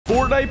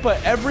Fortnite, but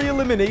every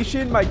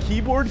elimination, my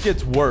keyboard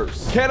gets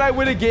worse. Can I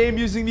win a game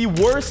using the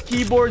worst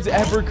keyboards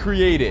ever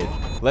created?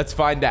 Let's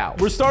find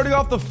out. We're starting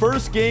off the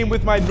first game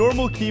with my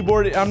normal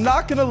keyboard. And I'm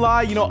not gonna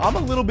lie, you know, I'm a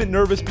little bit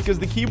nervous because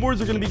the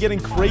keyboards are gonna be getting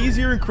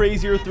crazier and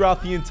crazier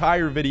throughout the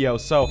entire video.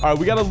 So, all right,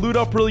 we gotta loot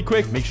up really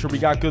quick. Make sure we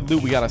got good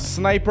loot. We got a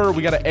sniper.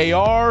 We got an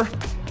AR.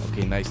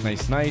 Okay, nice,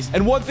 nice, nice.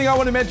 And one thing I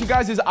want to mention,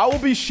 guys, is I will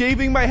be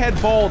shaving my head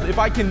bald if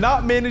I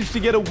cannot manage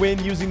to get a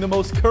win using the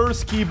most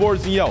cursed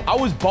keyboards. And yo, I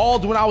was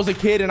bald when I was a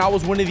kid, and I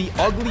was one of the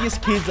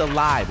ugliest kids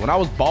alive. When I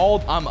was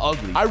bald, I'm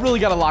ugly. I really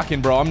got to lock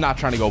in, bro. I'm not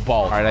trying to go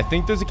bald. All right, I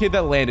think there's a kid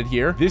that landed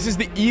here. This is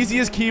the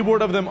easiest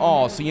keyboard of them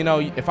all. So, you know,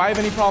 if I have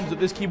any problems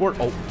with this keyboard...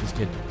 Oh, this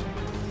kid.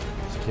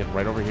 There's a kid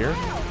right over here.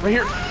 Right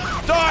here.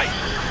 Die!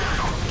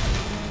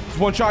 He's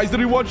one shot. He's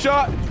literally one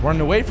shot. He's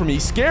running away from me.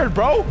 He's scared,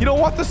 bro. He don't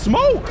want the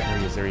smoke. There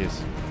he is. There he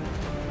is.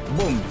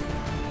 Boom.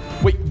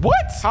 Wait, what?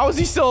 How is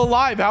he still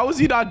alive? How is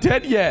he not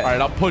dead yet? All right,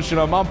 I'm pushing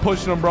him. I'm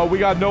pushing him, bro. We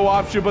got no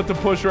option but to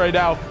push right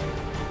now.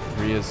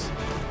 There he is.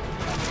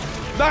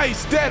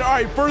 Nice, dead. All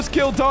right, first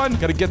kill done.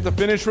 Gotta get the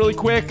finish really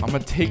quick. I'm gonna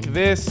take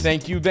this.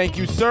 Thank you,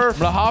 sir. I'm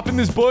gonna hop in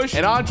this bush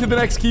and on to the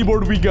next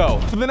keyboard we go.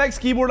 For the next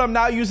keyboard, I'm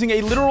now using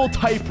a literal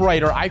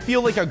typewriter. I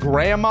feel like a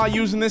grandma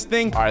using this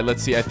thing. All right,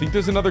 let's see. I think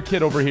there's another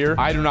kid over here.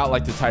 I do not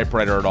like the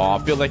typewriter at all.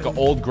 I feel like an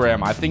old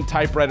grandma. I think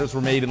typewriters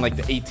were made in like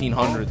the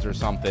 1800s or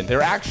something.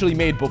 They're actually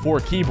made before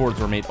keyboards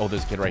were made. Oh,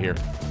 this kid right here.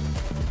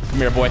 Come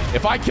here, boy.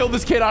 If I kill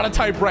this kid on a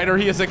typewriter,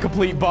 he is a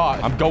complete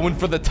bot. I'm going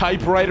for the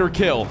typewriter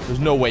kill.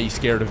 There's no way he's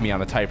scared of me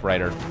on a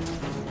typewriter.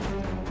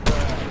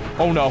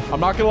 Oh, no.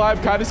 I'm not gonna lie.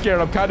 I'm kind of scared.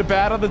 I'm kind of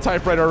bad on the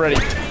typewriter already.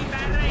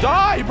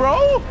 Die, bro.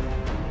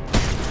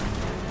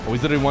 Oh,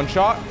 he's literally one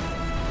shot.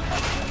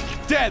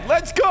 Dead.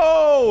 Let's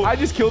go. I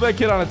just killed that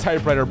kid on a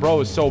typewriter, bro.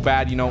 It's so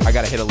bad. You know, I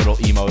gotta hit a little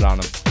emote on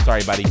him.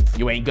 Sorry, buddy.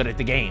 You ain't good at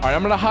the game. All right,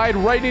 I'm gonna hide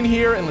right in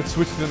here and let's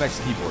switch to the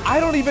next keyboard. I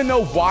don't even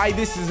know why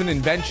this is an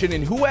invention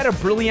and who had a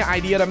brilliant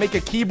idea to make a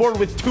keyboard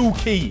with two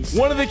keys.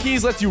 One of the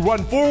keys lets you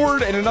run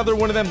forward and another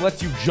one of them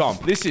lets you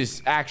jump. This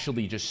is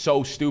actually just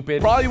so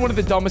stupid. Probably one of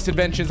the dumbest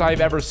inventions I've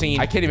ever seen.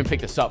 I can't even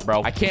pick this up,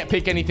 bro. I can't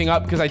pick anything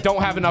up because I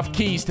don't have enough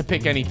keys to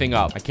pick anything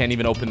up. I can't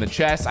even open the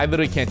chest. I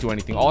literally can't do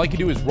anything. All I can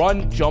do is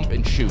run, jump,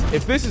 and shoot.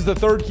 If this is the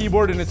third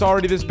keyboard and it's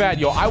already this bad,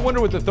 yo, I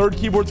wonder what the third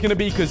keyboard's gonna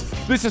be because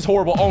this is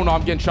horrible. Oh, no,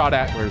 I'm getting shot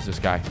at. Where's this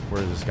guy?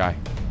 Where is this guy?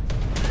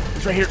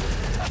 He's right here.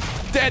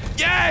 Dead.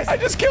 Yes! I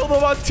just killed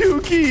him on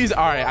two keys.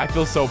 All right, I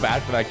feel so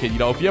bad for that kid. You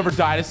know, if you ever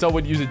die to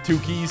someone using two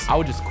keys, I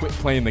would just quit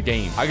playing the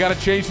game. I gotta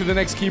change to the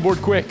next keyboard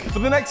quick. For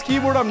the next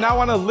keyboard, I'm now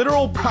on a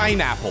literal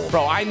pineapple.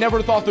 Bro, I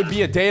never thought there'd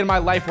be a day in my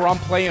life where I'm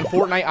playing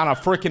Fortnite on a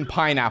freaking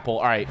pineapple.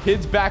 All right,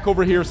 kid's back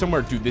over here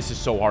somewhere. Dude, this is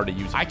so hard to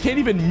use. I can't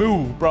even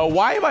move, bro.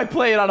 Why am I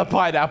playing on a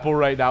pineapple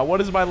right now? What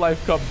does my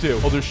life come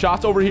to? Oh, there's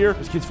shots over here.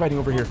 This kid's fighting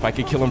over here. If I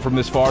could kill him from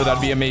this far,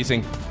 that'd be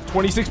amazing.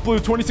 26 blue,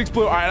 26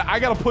 blue. All right, I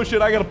gotta push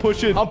it. I gotta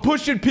push it. I'm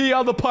pushing P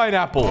on the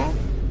pineapple.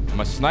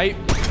 I'm a snipe.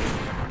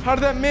 How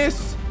did that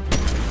miss?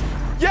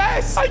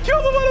 Yes! I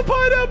killed him on a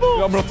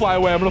pineapple! I'm gonna fly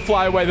away. I'm gonna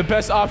fly away. The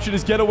best option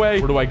is get away.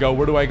 Where do I go?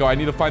 Where do I go? I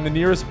need to find the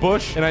nearest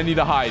bush, and I need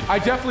to hide. I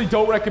definitely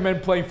don't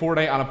recommend playing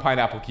Fortnite on a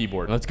pineapple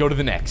keyboard. Let's go to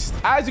the next.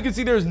 As you can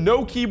see, there's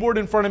no keyboard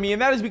in front of me,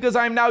 and that is because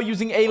I'm now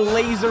using a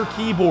laser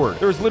keyboard.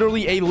 There's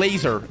literally a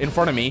laser in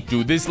front of me.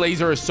 Dude, this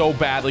laser is so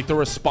bad. Like, the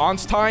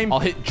response time, I'll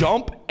hit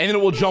jump, and then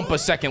it will jump a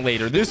second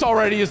later. This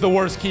already is the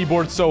worst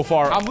keyboard so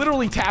far. I'm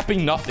literally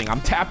tapping nothing. I'm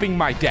tapping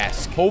my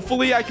desk.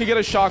 Hopefully, I can get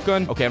a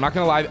shotgun. Okay, I'm not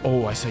gonna lie.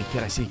 Oh, I see a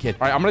kid. I see a kid.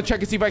 All right, I'm gonna check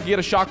and see if I can get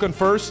a shotgun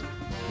first.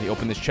 Let me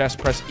open this chest.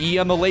 Press E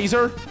on the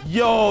laser.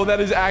 Yo, that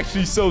is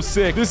actually so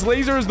sick. This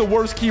laser is the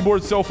worst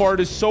keyboard so far. It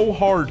is so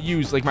hard to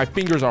use. Like, my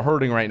fingers are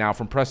hurting right now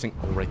from pressing.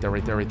 Oh, right there,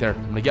 right there, right there.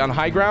 I'm gonna get on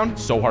high ground.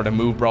 It's so hard to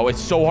move, bro.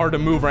 It's so hard to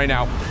move right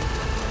now.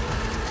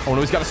 Oh, no,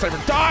 he's got a sniper.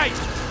 Die!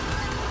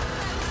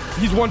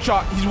 He's one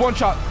shot. He's one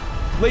shot.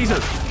 Laser.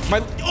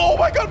 Oh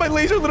my god, my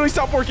laser literally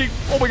stopped working.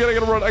 Oh my god, I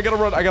gotta run. I gotta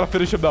run. I gotta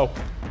finish him though.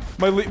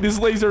 This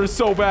laser is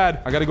so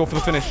bad. I gotta go for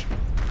the finish.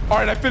 All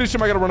right, I finished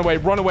him. I gotta run away.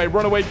 Run away.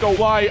 Run away. Go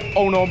fly.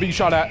 Oh no, I'm being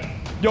shot at.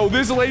 Yo,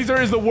 this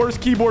laser is the worst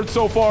keyboard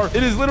so far.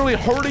 It is literally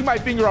hurting my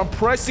finger. I'm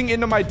pressing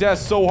into my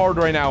desk so hard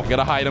right now. I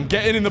gotta hide. I'm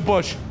getting in the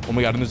bush. Oh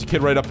my god, and there's a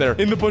kid right up there.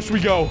 In the bush we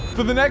go.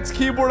 For the next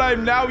keyboard,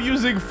 I'm now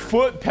using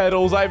foot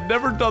pedals. I've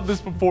never done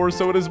this before,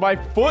 so it is my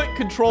foot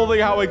controlling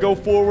how I go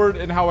forward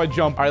and how I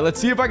jump. All right, let's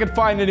see if I can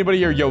find anybody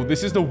here. Yo,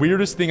 this is the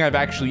weirdest thing I've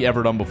actually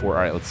ever done before.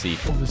 All right, let's see.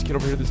 Oh, this kid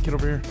over here. This kid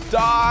over here.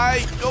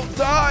 Die. Go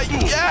die.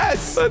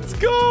 Yes. Let's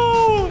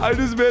go. I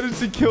just managed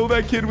to kill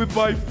that kid with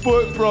my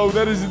foot, bro.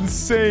 That is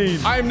insane.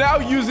 I'm now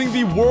using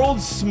the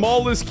world's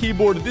smallest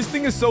keyboard. This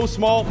thing is so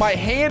small. My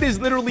hand is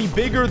literally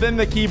bigger than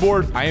the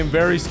keyboard. I am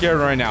very scared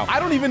right now. I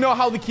don't even know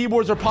how the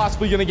keyboards are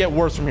possibly gonna get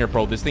worse from here,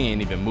 bro. This thing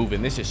ain't even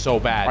moving. This is so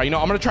bad. All right, you know,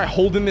 I'm gonna try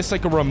holding this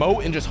like a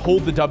remote and just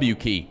hold the W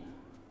key.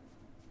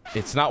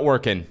 It's not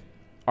working.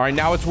 All right,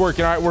 now it's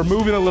working. All right, we're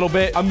moving a little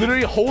bit. I'm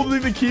literally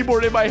holding the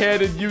keyboard in my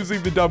hand and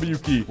using the W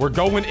key. We're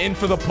going in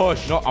for the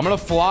push. No, I'm gonna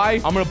fly.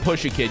 I'm gonna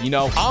push a kid, you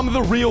know? I'm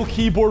the real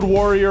keyboard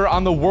warrior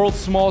on the world's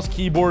smallest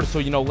keyboard. So,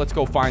 you know, let's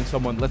go find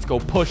someone. Let's go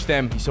push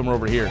them. He's somewhere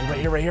over here. Right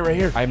here, right here, right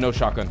here. I have no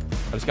shotgun.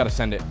 I just gotta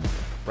send it.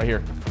 Right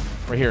here.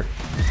 Right here.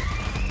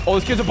 Oh,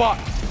 this kid's a bot.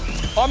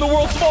 On the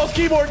world's smallest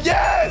keyboard.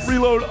 Yes!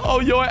 Reload. Oh,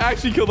 yo, I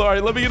actually killed him. All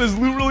right, let me get his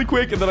loot really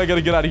quick, and then I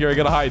gotta get out of here. I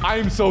gotta hide. I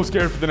am so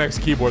scared for the next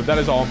keyboard. That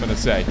is all I'm gonna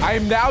say. I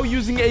am now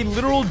using a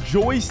literal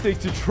joystick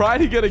to try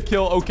to get a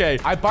kill. Okay,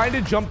 I bind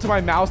and jump to my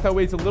mouse. That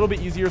way it's a little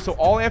bit easier. So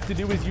all I have to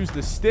do is use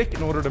the stick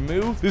in order to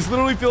move. This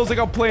literally feels like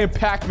I'm playing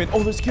Pac-Man.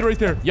 Oh, there's a kid right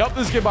there. Yup,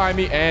 this kid behind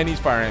me, and he's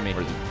firing at me.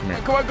 Where is he? Come here.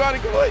 Come on, got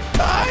it. Come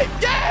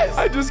on. Yes!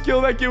 I just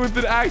killed that kid with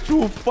an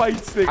actual fight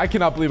stick. I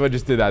cannot believe I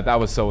just did that. That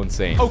was so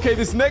insane. Okay,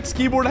 this next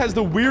keyboard has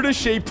the weirdest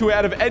shape to it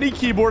out of any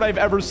keyboard I've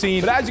ever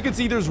seen. But as you can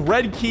see, there's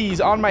red keys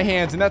on my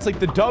hands, and that's like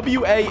the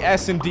W, A,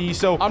 S, and D.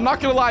 So I'm not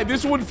gonna lie,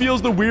 this one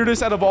feels the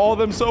weirdest out of all of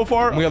them so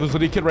far. Oh my god, there's a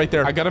little kid right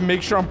there. I gotta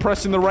make sure I'm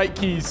pressing the right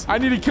keys. I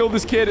need to kill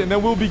this kid, and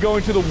then we'll be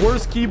going to the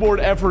worst keyboard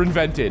ever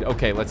invented.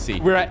 Okay, let's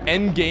see. We're at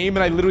end game,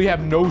 and I literally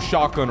have no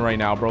shotgun right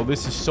now, bro.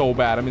 This is so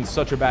bad. I'm in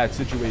such a bad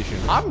situation.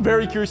 I'm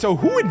very curious. So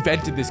who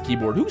invented this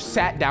keyboard? Who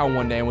sat down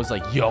one day and was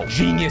like, yo,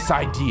 genius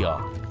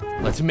idea.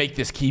 Let's make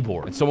this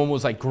keyboard. And someone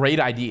was like, great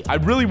idea. I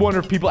really wonder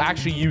if people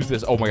actually use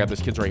this. Oh my god, this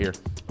kid's right here.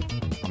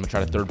 I'm gonna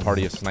try to third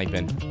party a snipe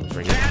in. He's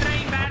right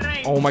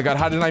here. Oh my god,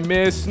 how did I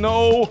miss?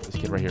 No. This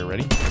kid right here,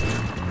 ready?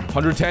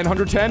 110,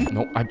 110.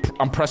 No,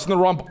 I'm pressing the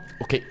wrong.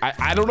 Okay,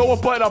 I don't know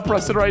what button I'm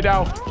pressing right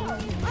now.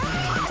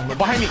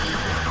 Behind me.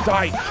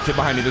 Die. Kid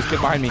behind me. There's a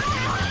kid behind me.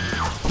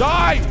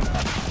 Die.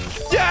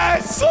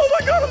 Yes! Oh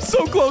my god, I'm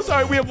so close.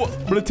 All right, we have one.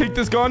 I'm gonna take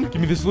this gun. Give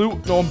me this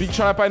loot. No, I'm being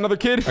shot at by another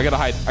kid. I gotta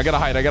hide. I gotta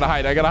hide. I gotta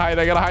hide. I gotta hide.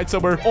 I gotta hide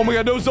somewhere. Oh my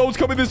god, no zone's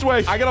coming this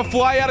way. I gotta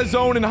fly out of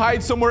zone and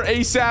hide somewhere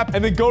ASAP,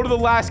 and then go to the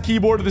last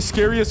keyboard, the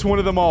scariest one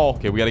of them all.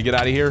 Okay, we gotta get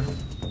out of here.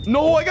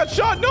 No, I got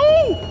shot.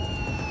 No!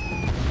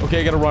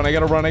 Okay, I gotta run. I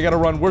gotta run. I gotta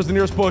run. Where's the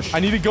nearest bush? I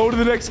need to go to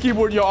the next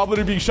keyboard. Yo, I'm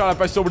literally being shot at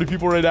by so many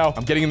people right now.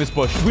 I'm getting in this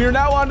bush. We are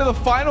now on to the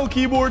final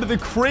keyboard, the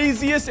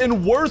craziest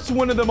and worst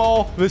one of them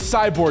all, the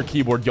cyborg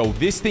keyboard. Yo,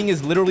 this thing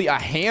is literally a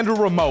hand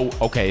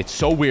remote. Okay, it's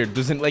so weird.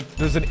 There's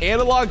an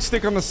analog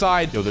stick on the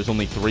side. Yo, there's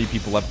only 3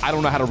 people left. I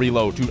don't know how to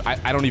reload. Dude,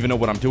 I don't even know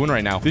what I'm doing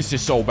right now. This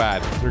is so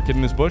bad. Is there a kid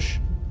in this bush?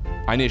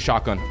 I need a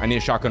shotgun. I need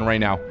a shotgun right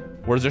now.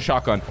 Where's the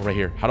shotgun? Oh, right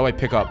here. How do I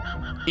pick up?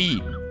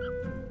 E.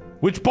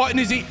 Which button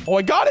is he? Oh,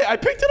 I got it. I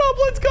picked it up.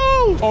 Let's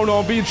go. Oh,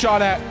 no. I'm being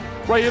shot at.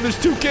 Right here.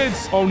 There's 2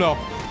 kids. Oh, no.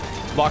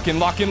 Lock in,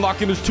 lock in,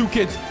 lock in. There's 2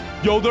 kids.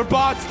 Yo, they're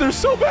bots. They're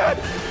so bad.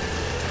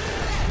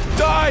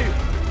 Die.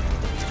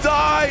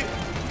 Die.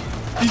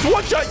 He's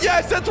one shot.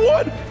 Yes, that's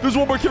one. There's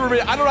one more kid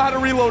remaining. I don't know how to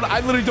reload.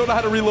 I literally don't know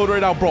how to reload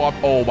right now, bro.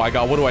 Oh, my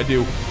God. What do I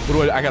do? What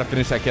do I do? I got to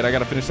finish that kid. I got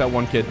to finish that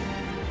one kid.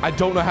 I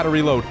don't know how to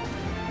reload.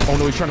 Oh,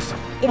 no. He's trying to...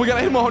 Oh, my God.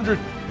 I hit him 100.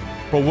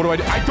 Bro, what do I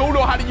do? I don't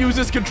know how to use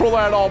this controller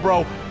at all,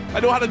 bro. I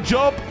know how to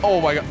jump.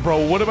 Oh my god,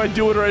 bro, what am I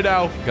doing right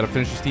now? Gotta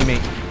finish his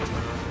teammate.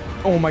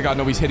 Oh my god,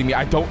 no, he's hitting me.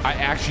 I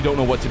actually don't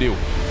know what to do.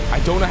 I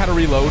don't know how to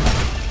reload.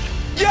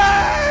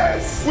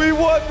 Yes! We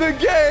won the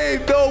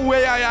game! No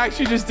way I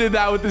actually just did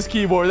that with this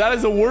keyboard. That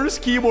is the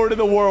worst keyboard in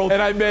the world,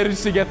 and I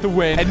managed to get the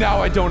win. And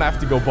now I don't have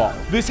to go ball.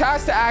 This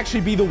has to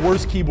actually be the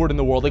worst keyboard in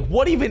the world. Like,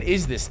 what even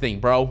is this thing,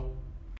 bro?